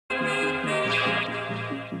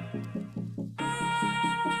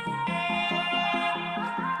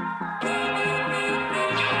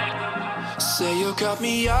Say you cut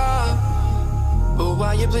me up, but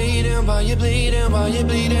why you bleeding, why you bleeding, why you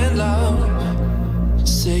bleeding, love?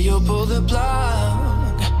 Say you'll pull the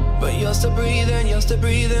plug, but you're still breathing,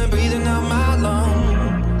 breathing out my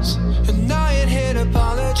lungs. And I ain't here to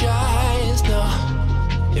apologize, no.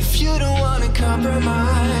 If you don't wanna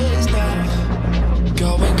compromise, no.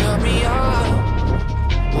 Go and cut me off,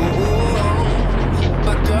 ooh,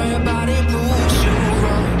 but girl, your body proves you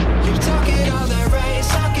wrong. You talking all that rage,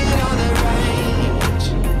 talking all that rage.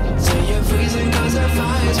 Say you're freezing cause the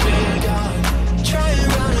fire's been gone. Try and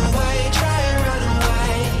run away, try and run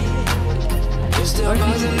away. You're still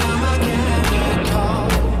buzzing on my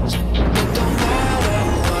chemicals. It don't matter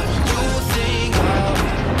what you think I'll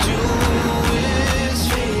do is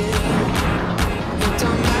feel. It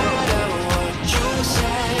don't matter what you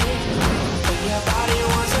say, when your body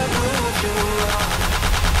wants to prove you wrong.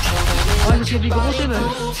 Ouais, parce qu'il y a des gros tables.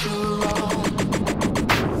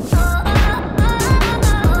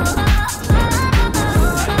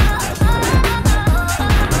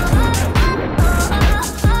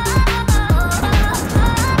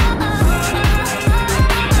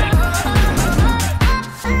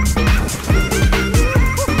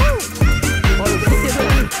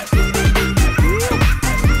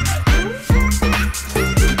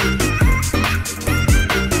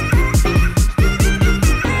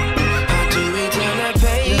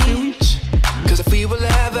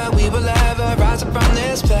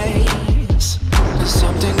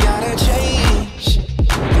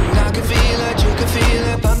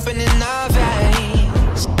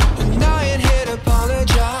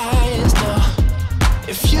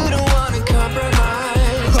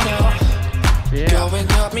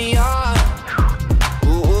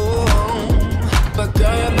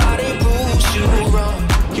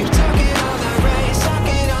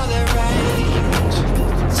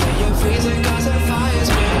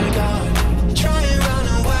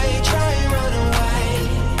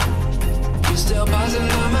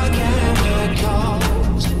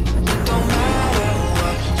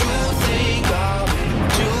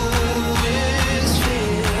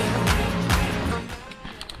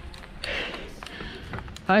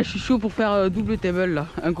 Ah, je suis chaud pour faire double table là,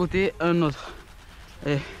 un côté, un autre.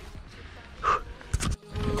 Et...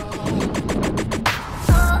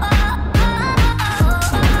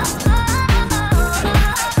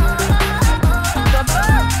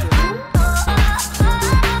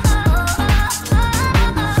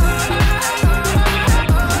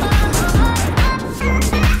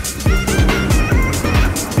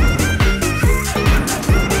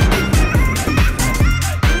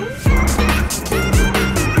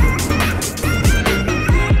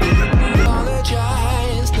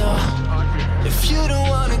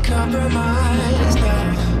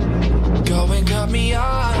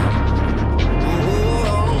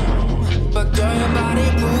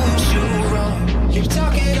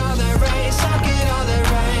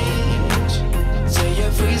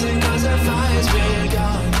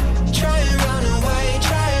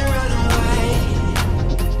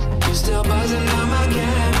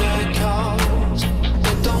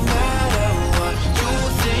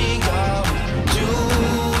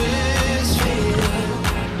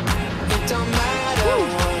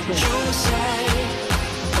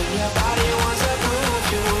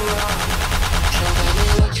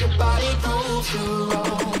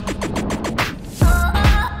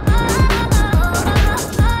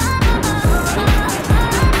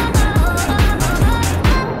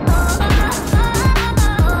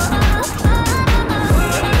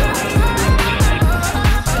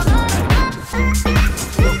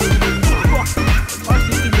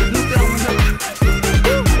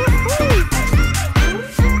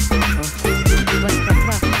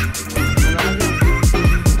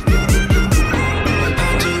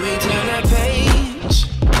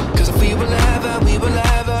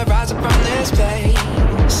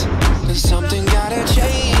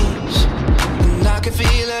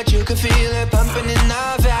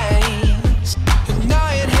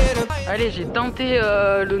 Allez, j'ai tenté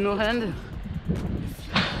le no-hand.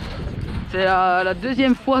 C'est la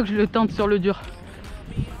deuxième fois que je le tente sur le dur.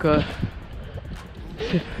 Donc,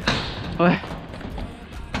 ouais.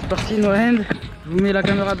 C'est parti, no-hand. Je vous mets la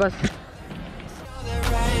caméra basse.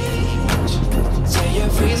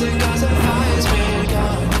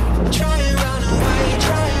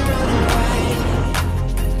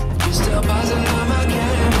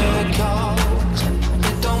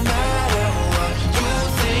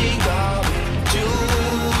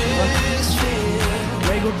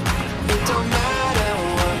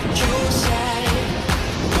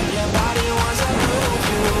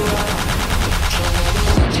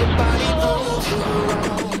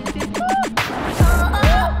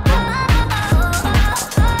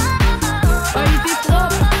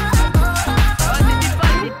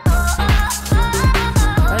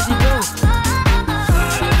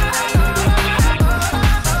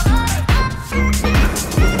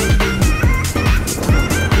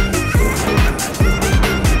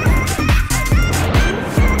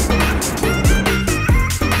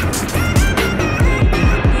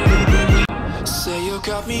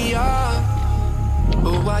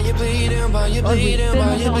 you Oh, j'ai bleeding, tellement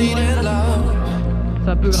why you fait bleeding, en love?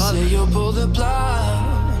 C'est un peu grave. Say you'll pull the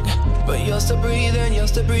plug, but you're still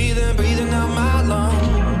breathing, breathing out my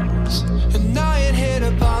lungs. And I ain't here to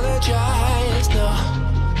apologize, no.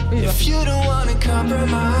 If you don't wanna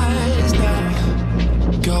compromise, no.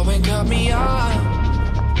 Go and cut me off,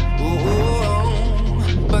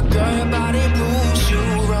 ooh. But girl, your body proves you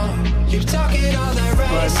wrong. You're talking all that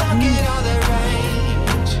range, talking all that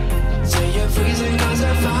range. Say you're freezing 'cause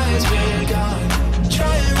the fire's been gone.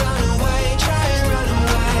 Try and run away.